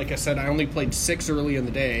open. Like I said, I only played 6 early in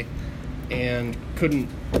the day, and couldn't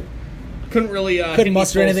really Couldn't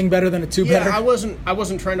muster anything better than a 2-better. Yeah, I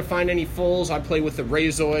wasn't trying to find any fulls. I play with the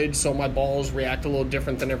Razoid, so my balls react a little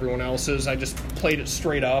different than everyone else's. I just played it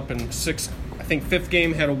straight up, and 5th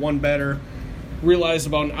game had a 1-better. Realized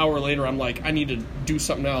about an hour later, I'm like, I need to do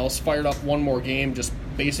something else. Fired up one more game, just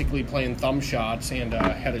basically playing thumb shots, and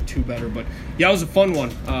had a 2-better. But yeah, it was a fun one,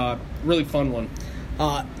 really fun one.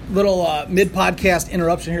 Little mid-podcast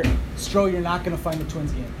interruption here. Stro, you're not going to find the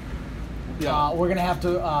Twins game. Yeah. We're going to have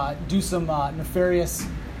to do some nefarious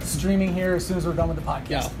streaming here as soon as we're done with the podcast.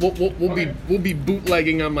 Yeah, we'll be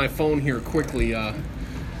bootlegging on my phone here quickly.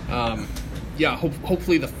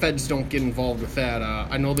 Hopefully the feds don't get involved with that.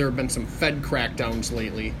 I know there have been some Fed crackdowns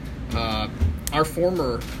lately. Our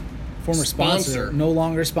former sponsor, no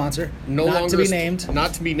longer sponsor, no not longer to be named.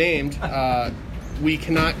 Not to be named. We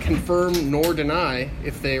cannot confirm nor deny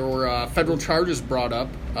if there were federal charges brought up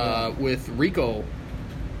with RICO.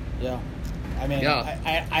 Yeah. I mean, Yeah.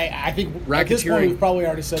 I think at this point Racketeering. we've probably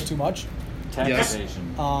already said too much. Tax Yes.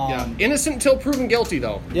 evasion. Yeah, innocent until proven guilty,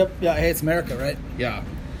 though. Yep. Yeah. Hey, it's America, right? Yeah.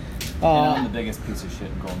 And I'm the biggest piece of shit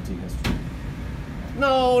in Golden Tee history.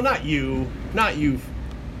 No, not you. Not you.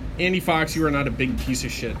 Andy Fox, you are not a big piece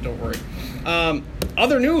of shit. Don't worry.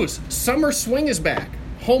 Other news. Summer Swing is back.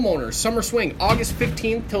 Homeowners, Summer Swing, August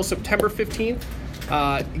 15th till September 15th.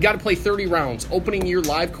 You got to play 30 rounds. Opening year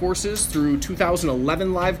live courses through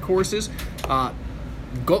 2011 live courses.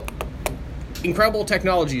 Incredible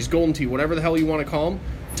Technologies, Golden Tee, whatever the hell you want to call them.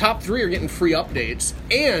 Top 3 are getting free updates.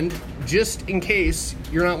 And just in case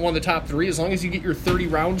you're not one of the top 3, as long as you get your 30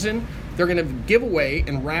 rounds in, they're going to give away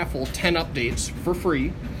and raffle 10 updates for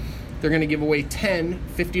free. They're going to give away 10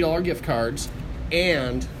 $50 gift cards.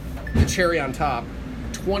 And the cherry on top,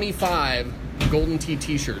 25 Golden Tee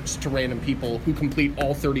t-shirts to random people who complete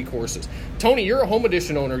all 30 courses. Tony, you're a Home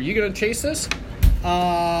Edition owner. Are you going to chase this?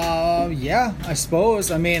 Yeah, I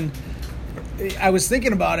suppose. I mean, I was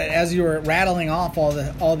thinking about it as you were rattling off all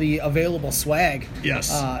the available swag.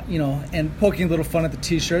 Yes. And poking a little fun at the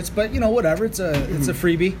t-shirts, but whatever. It's a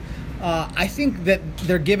freebie. I think that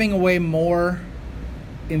they're giving away more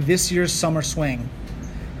in this year's Summer Swing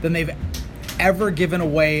than they've ever given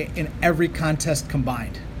away in every contest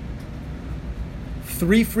combined.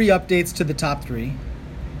 3 free updates to the top 3.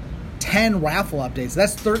 10 raffle updates.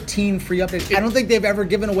 That's 13 free updates. I don't think they've ever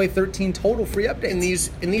given away 13 total free updates.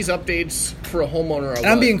 In these updates for a homeowner, and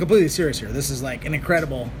I'm being completely serious here. This is like an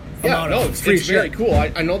incredible amount of free it's very shit. cool.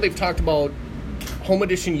 I know they've talked about Home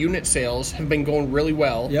Edition unit sales have been going really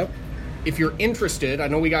well. Yep. If you're interested, I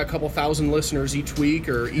know we got a couple thousand listeners each week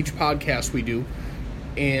or each podcast we do,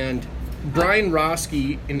 and Brian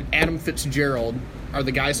Roski and Adam Fitzgerald are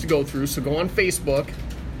the guys to go through. So go on Facebook,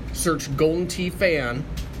 search Golden Tee Fan,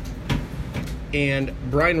 and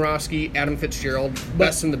Brian Roski, Adam Fitzgerald,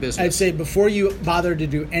 best in the business. I'd say before you bother to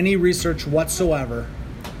do any research whatsoever,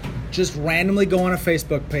 just randomly go on a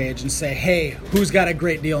Facebook page and say, hey, who's got a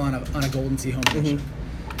great deal on a Golden Tee Home Edition?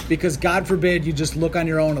 Mm-hmm. Because God forbid you just look on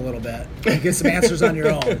your own a little bit and get some answers on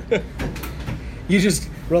your own. You just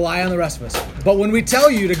rely on the rest of us. But when we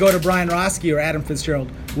tell you to go to Brian Roski or Adam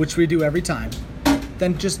Fitzgerald, which we do every time,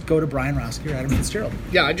 then just go to Brian Roski or Adam Fitzgerald.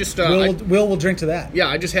 Yeah, I just... We'll drink to that. Yeah,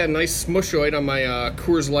 I just had a nice Smushoid on my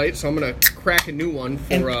Coors Light, so I'm going to crack a new one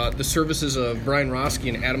for the services of Brian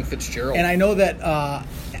Roski and Adam Fitzgerald. And I know that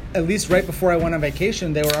at least right before I went on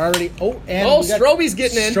vacation, they were already... Stroby's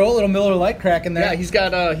getting in. Little Miller Lite crack in there. Yeah, he's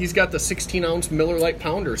got the 16-ounce Miller Lite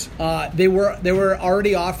pounders. They were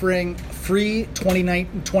already offering free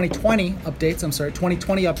 2020 updates.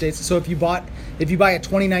 2020 updates. So if you buy a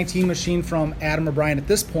 2019 machine from Adam or Brian at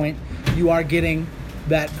this point, you are getting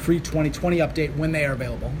that free 2020 update when they are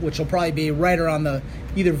available, which will probably be right around the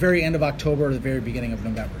either very end of October or the very beginning of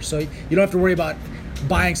November. So you don't have to worry about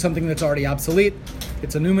buying something that's already obsolete.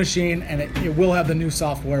 It's a new machine, and it will have the new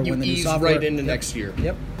software when the new software... You ease right into next year.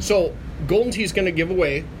 Yep. So Golden Tee is going to give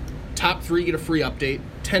away top 3 get a free update,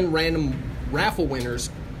 10 random raffle winners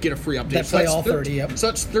get a free update. That play all 30, yep. So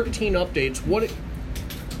that's 13 updates.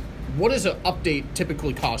 What does an update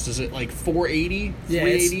typically cost? Is it like $480,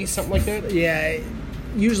 $380, something like that? Yeah,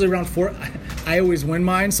 usually around $4. I always win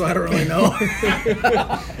mine, so I don't really know.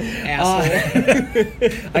 Asshole.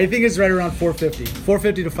 I think it's right around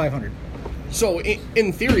 $450 to $500. So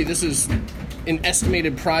in theory, this is an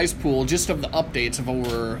estimated prize pool just of the updates of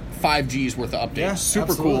over 5 G's worth of updates. Yeah,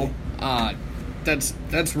 super absolutely. Cool.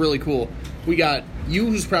 That's really cool. We got you,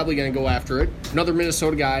 who's probably going to go after it. Another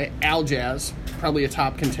Minnesota guy, Al Jazz, probably a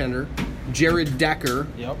top contender. Jared Decker.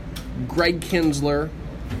 Yep. Greg Kinsler.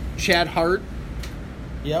 Chad Hart.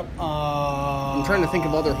 Yep. I'm trying to think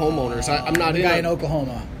of other homeowners. I'm not the guy in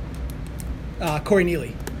Oklahoma. Corey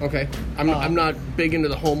Neely. Okay. I'm not big into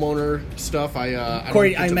the homeowner stuff. I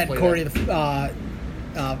met Corey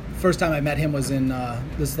first time I met him was in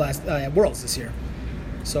this last Worlds this year.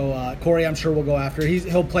 So Corey, I'm sure we'll go after.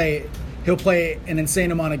 He'll play an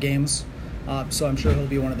insane amount of games. So I'm sure he'll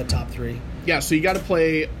be one of the top 3. Yeah. So you got to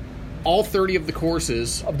play all 30 of the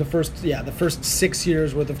courses of the first 6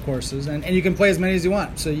 years worth of courses, and you can play as many as you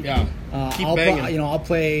want. So keep I'll banging. I'll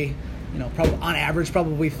play probably on average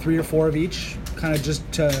probably 3 or 4 of each, kind of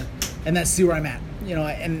just to, and then see where I'm at,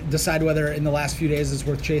 and decide whether in the last few days it's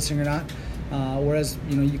worth chasing or not. Whereas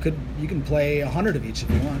you can play 100 of each if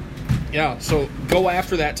you want. Yeah, so go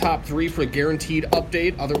after that top 3 for a guaranteed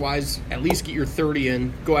update. Otherwise, at least get your 30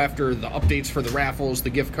 in. Go after the updates for the raffles, the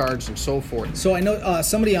gift cards, and so forth. So I know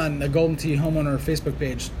somebody on the Golden Tee Homeowner Facebook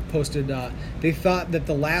page posted they thought that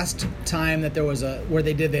the last time that there was where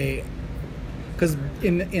they did because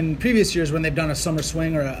in previous years when they've done a summer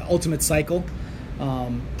swing or an ultimate cycle,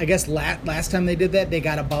 I guess last time they did that, they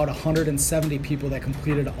got about 170 people that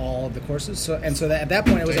completed all of the courses. So at that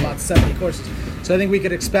point, it was about 70 courses. So I think we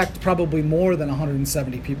could expect probably more than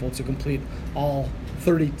 170 people to complete all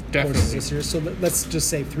 30 courses this year. So let's just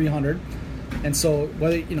say 300. And so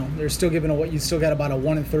whether they're still giving you still got about a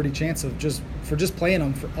 1 in 30 chance of just playing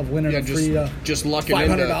them of winning a free just lucking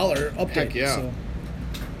 $500 update. Heck yeah. So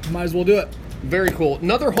might as well do it. Very cool.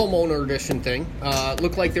 Another homeowner edition thing.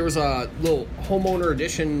 Looked like there was a little homeowner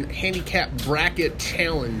edition handicap bracket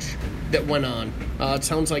challenge that went on. It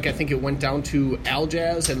sounds like I think it went down to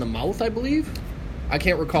Aljaz and the Mouth, I believe. I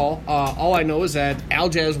can't recall. All I know is that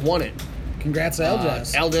Aljaz won it. Congrats,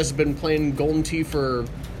 Aljaz. Aljaz has been playing Golden Tee for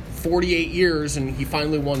 48 years, and he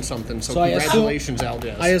finally won something. So congratulations,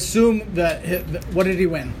 Aljaz. I assume that what did he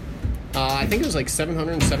win? I think it was like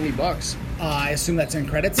 $770. I assume that's in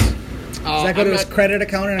credits. Does that go to his credit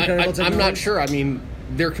account and Incredible Technologies? I'm not sure. I mean,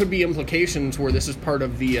 there could be implications where this is part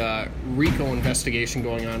of the RICO investigation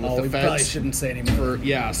going on with the feds. Probably shouldn't say anymore.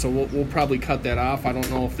 So we'll probably cut that off. I don't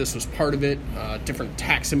know if this was part of it. Different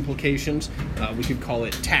tax implications. We could call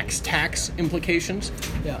it tax implications.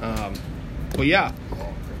 Yeah. But yeah,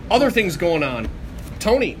 other things going on.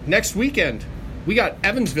 Tony, next weekend, we got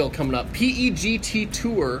Evansville coming up. PEGT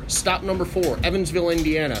Tour, stop number 4, Evansville,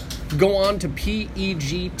 Indiana. Go on to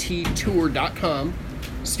PEGTtour.com.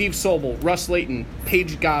 Steve Sobel, Russ Layton,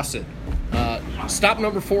 Paige Gossett. Stop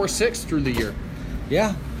number 4, 6 through the year.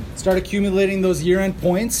 Yeah. Start accumulating those year-end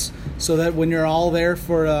points so that when you're all there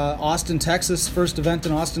for Austin, Texas, first event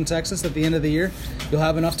in Austin, Texas at the end of the year, you'll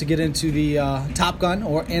have enough to get into the Top Gun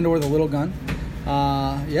or the Little Gun.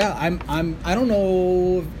 I don't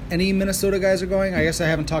know if any Minnesota guys are going. I guess I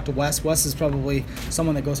haven't talked to Wes. Wes is probably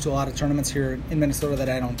someone that goes to a lot of tournaments here in Minnesota that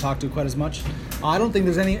I don't talk to quite as much. I don't think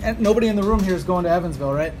there's nobody in the room here is going to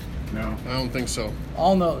Evansville, right? No. I don't think so.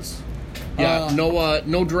 All knows. Yeah,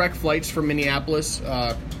 no direct flights from Minneapolis.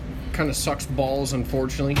 Kind of sucks balls,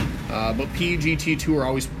 unfortunately. But PEGT Tour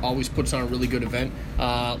always puts on a really good event.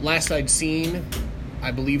 Last I'd seen, I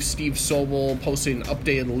believe Steve Sobel posted an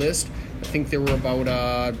updated list. I think there were about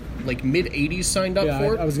mid-80s signed up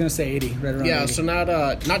for it. I was going to say 80, right around 80. So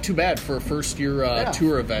not too bad for a first-year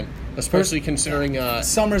tour event, especially considering...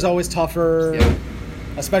 Summer's always tougher,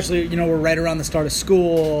 especially, we're right around the start of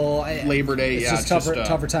school. Labor Day, it's just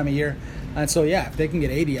tougher time of year. And so, if they can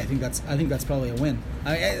get 80, I think that's probably a win.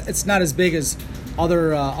 It's not as big as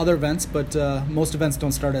other events, but most events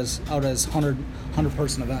don't start out as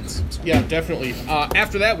 100-person events. So. Yeah, definitely.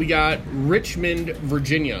 After that, we got Richmond,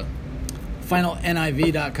 Virginia.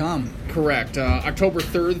 FinalNIV.com. Correct. October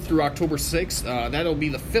 3rd through October 6th. That'll be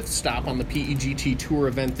the 5th stop on the PEGT Tour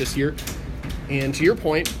event this year. And to your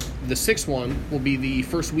point, the 6th one will be the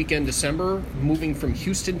first weekend December, moving from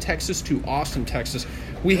Houston, Texas to Austin, Texas.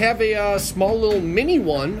 We have a small little mini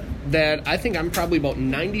one that I think I'm probably about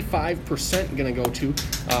 95% going to go to.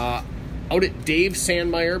 Out at Dave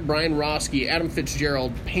Sandmeyer, Brian Roski, Adam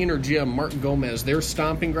Fitzgerald, Painter Jim, Martin Gomez, their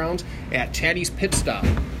stomping grounds at Chatty's Pit Stop.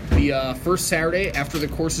 The first Saturday after the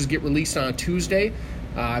courses get released on a Tuesday.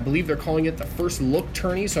 I believe they're calling it the First Look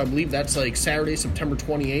Tourney, so I believe that's like Saturday, September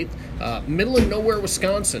 28th. Middle of nowhere,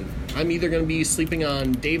 Wisconsin. I'm either going to be sleeping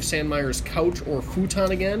on Dave Sandmeyer's couch or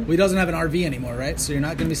futon again. Well, he doesn't have an RV anymore, right? So you're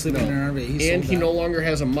not going to be sleeping in an RV. And he no longer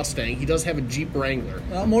has a Mustang. He does have a Jeep Wrangler.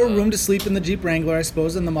 Well, more room to sleep in the Jeep Wrangler, I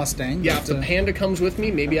suppose, than the Mustang. Yeah, if the Panda comes with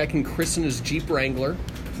me, maybe I can christen his Jeep Wrangler.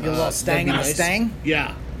 Get a little Stang and a Stang?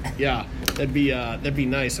 Yeah, that'd be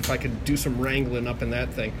nice if I could do some wrangling up in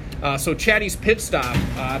that thing. So Chatty's Pit Stop,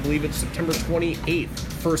 I believe it's September 28th,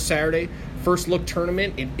 first Saturday. First Look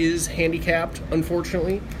Tournament. It is handicapped,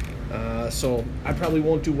 unfortunately. So I probably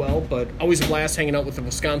won't do well, but always a blast hanging out with the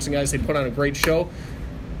Wisconsin guys. They put on a great show.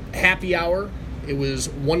 Happy hour, it was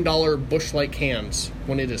 $1 Busch Light cans.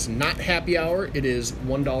 When it is not happy hour, it is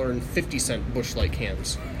 $1.50 Busch Light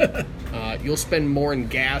cans. You'll spend more in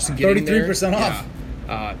gas getting there. 33% off.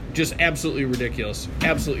 Yeah. Just absolutely ridiculous.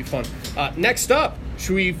 Absolutely fun. Next up,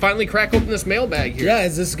 should we finally crack open this mailbag here? Yeah,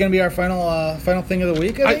 is this going to be our final thing of the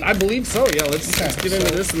week, I think? I believe so, yeah. Let's get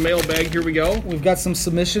into this mailbag. Here we go. We've got some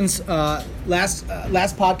submissions. Last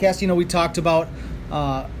podcast, we talked about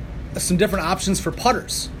some different options for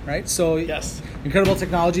putters, right? So yes. Incredible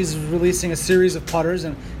Technologies is releasing a series of putters,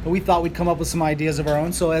 and we thought we'd come up with some ideas of our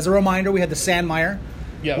own. So as a reminder, we had the Sandmeyer,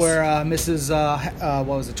 where misses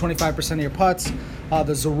 25% of your putts.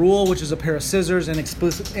 The Zorul, which is a pair of scissors,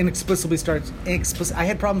 inexplicably starts. I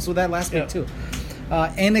had problems with that last week too.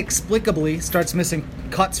 Inexplicably starts missing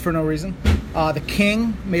cuts for no reason. The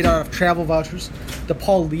King, made out of travel vouchers. The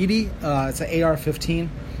Paul Leedy, it's an AR-15.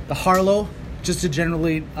 The Harlow, just a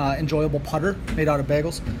generally enjoyable putter made out of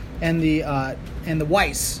bagels. And the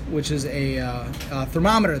Weiss, which is a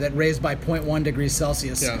thermometer that raised by 0.1 degrees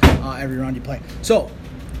Celsius every round you play. So,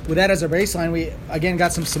 with that as our baseline, we again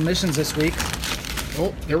got some submissions this week.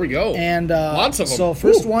 Oh, there we go. And lots of them. So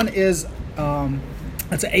first one is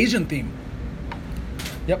it's an Asian theme.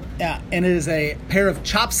 Yep. Yeah, and it is a pair of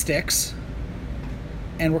chopsticks,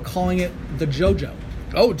 and we're calling it the JoJo.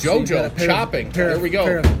 Oh, JoJo chopping. There we go.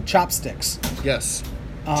 Pair of chopsticks. Yes.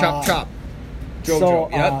 Chop, chop. JoJo. So,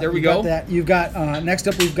 Yeah, there we you've go. got that. You've got next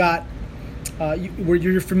up. We've got.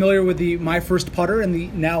 You're familiar with the My First Putter and the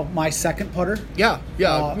now My Second Putter. Yeah.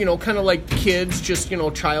 Kind of like kids, just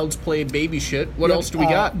child's play, baby shit. What Yep, else do we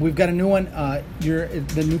got? We've got a new one.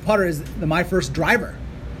 The new putter is the My First Driver,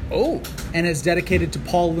 Oh. and it's dedicated to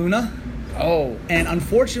Paul Luna. Oh. And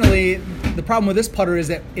unfortunately, the problem with this putter is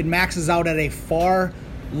that it maxes out at a far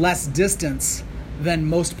less distance than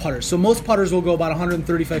most putters. So most putters will go about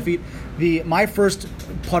 135 feet. The My First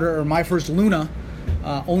Putter or My First Luna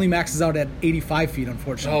only maxes out at 85 feet,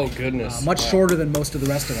 unfortunately. Oh, goodness. Much Wow. shorter than most of the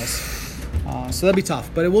rest of us. So that'd be tough,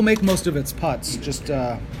 but it will make most of its putts, just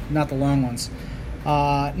not the long ones.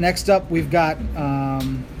 Next up, we've got.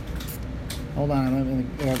 Hold on, let me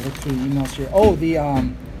look through the emails here. Oh,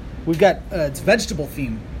 we've got it's vegetable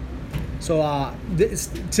theme. So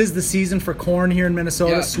tis the season for corn here in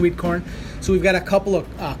Minnesota, Yeah. sweet corn. So we've got a couple of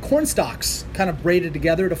corn stalks kind of braided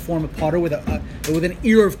together to form a putter with an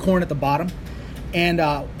ear of corn at the bottom. And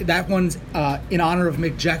that one's in honor of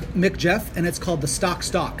Mick Jeff, and it's called the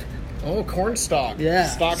Stock. Oh, corn stalk. Yeah.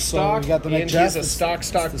 Stock. So we got the Mick and Jeff. he's a stock It's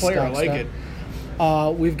the player. I stock. like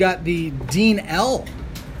it. We've got the Dean L,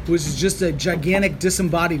 which is just a gigantic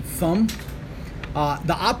disembodied thumb.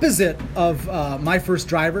 The opposite of My First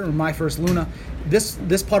Driver or My First Luna,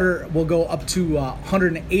 this putter will go up to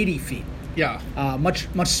 180 feet. Yeah. Much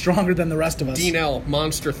stronger than the rest of us. Dean L,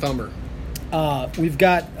 monster thumber. We've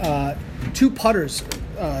got two putters.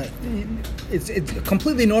 It's a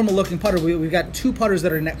completely normal looking putter. We've got two putters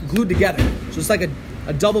that are glued together. So it's like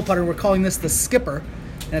a double putter. We're calling this the Skipper,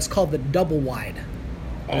 and it's called the Double Wide.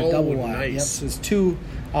 Oh, Double Wide. nice. Yep, so it's two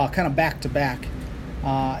kind of back to back.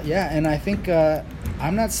 And I think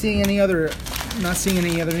I'm not seeing any other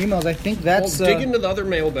emails. I think that's Well, dig into the other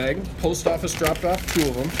mailbag. Post office dropped off 2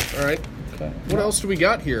 of them. All right. okay. What else do we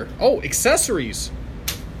got here? Oh, accessories.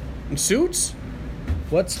 And suits?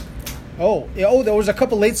 There was a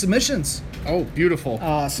couple late submissions. Oh, beautiful.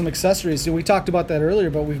 Some accessories. So we talked about that earlier,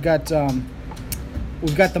 but we've got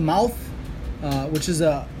the mouth, which is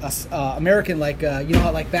a American, like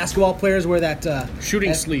how like basketball players wear that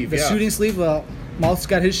Shooting sleeve, The yeah. shooting sleeve. Well, Mouth's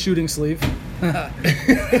got his shooting sleeve.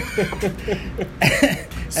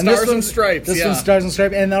 Stars and Stripes, This yeah. one's Stars and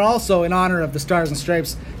Stripes, and then also in honor of the Stars and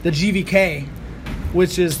Stripes, the GVK,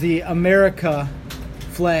 which is the American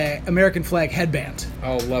flag headband.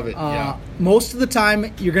 Oh, love it. Yeah. Most of the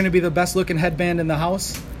time, you're going to be the best looking headband in the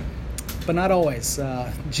house, but not always.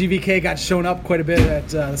 GVK got shown up quite a bit at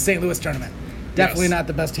the St. Louis tournament. Definitely Yes. not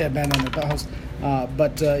the best headband in the house.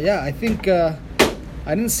 I think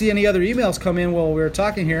I didn't see any other emails come in while we were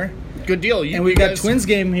talking here. Good deal. And we've got Twins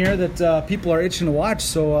game here that people are itching to watch.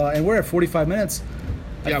 So and we're at 45 minutes.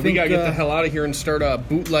 Yeah, we got to get the hell out of here and start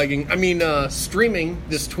streaming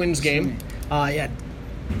this Twins game.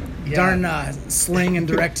 Darn Sling and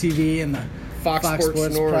DirecTV and the Fox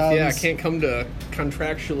Sports North. problems. Yeah, can't come to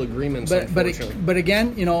contractual agreements, But unfortunately. but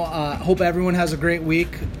again, hope everyone has a great week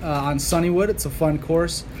on Sunnywood. It's a fun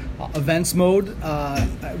course. Events mode.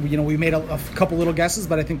 We made a couple little guesses,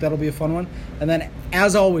 but I think that'll be a fun one. And then,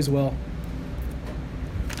 as always, Will,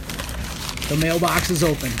 the mailbox is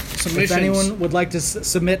open. Submissions. If anyone would like to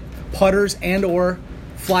submit putters and/or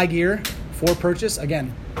fly gear for purchase,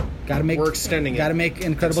 again, We're extending it. Got to make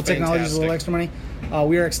Incredible That's Technologies a little fantastic. extra money.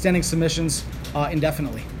 We are extending submissions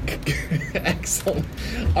indefinitely. Excellent.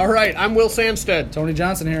 All right, I'm Will Sandstead. Tony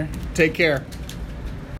Johnson here. Take care.